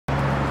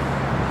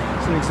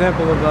an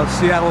example of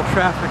Seattle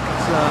traffic.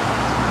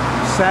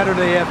 It's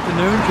Saturday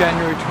afternoon,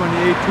 January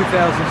 28,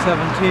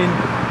 2017.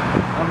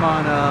 I'm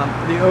on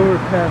the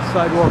overpass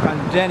sidewalk on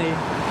Denny,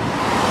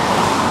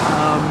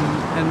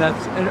 and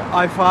that's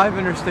I-5,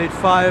 Interstate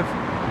 5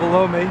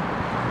 below me.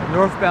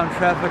 Northbound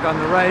traffic on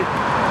the right,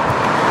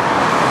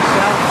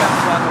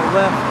 southbound on the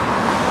left,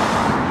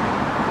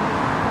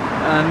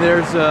 and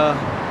there's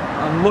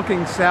I'm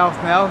looking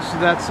south now, so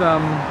that's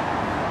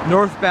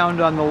northbound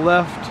on the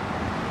left,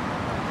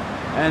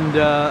 and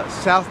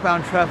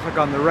southbound traffic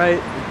on the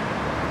right,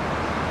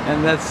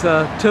 and that's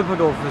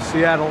typical for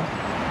Seattle.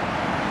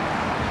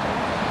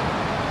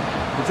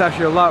 It's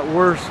actually a lot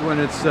worse when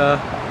it's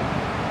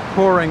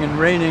pouring and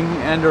raining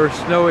and or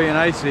snowy and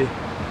icy.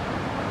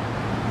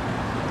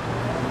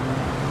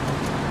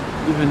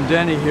 Even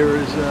Denny here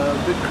is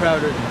a bit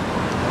crowded.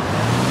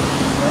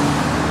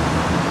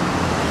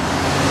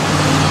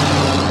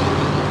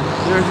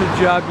 There's a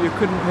job you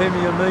couldn't pay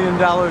me $1 million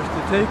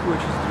to take, which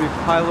is to be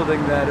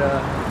piloting that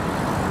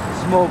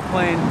small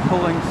plane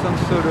pulling some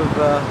sort of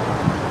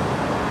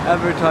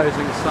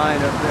advertising sign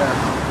up there.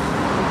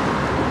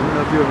 I don't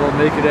know if you will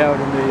make it out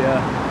in the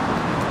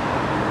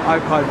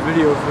iPod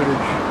video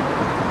footage.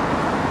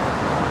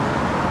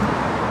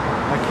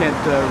 I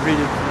can't read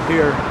it from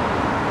here,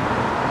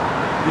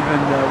 even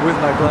with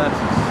my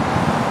glasses.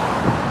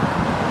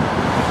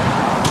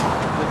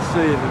 Let's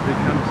see if it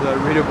becomes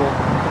readable.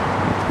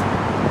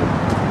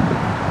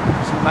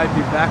 It might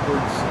be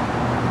backwards,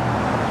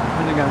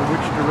 depending on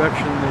which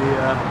direction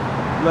the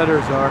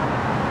letters are.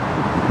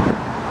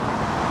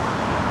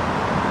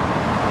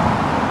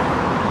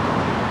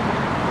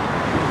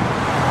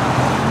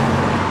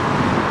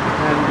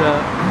 And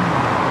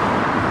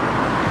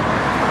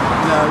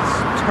now it's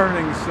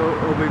turning, so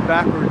it'll be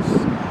backwards.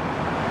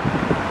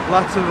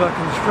 Lots of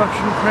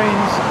construction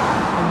cranes.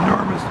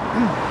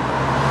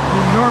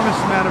 Enormous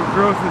amount of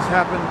growth has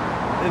happened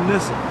in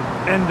this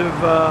end of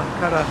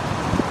kind of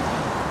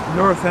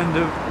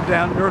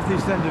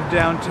northeast end of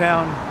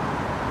downtown.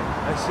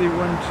 I see 1,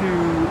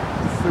 2,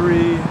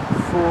 3,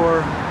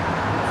 4,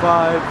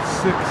 5,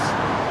 6,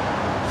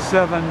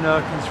 7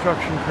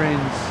 construction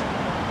cranes.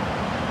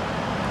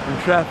 And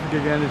traffic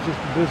again is just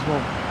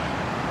abysmal.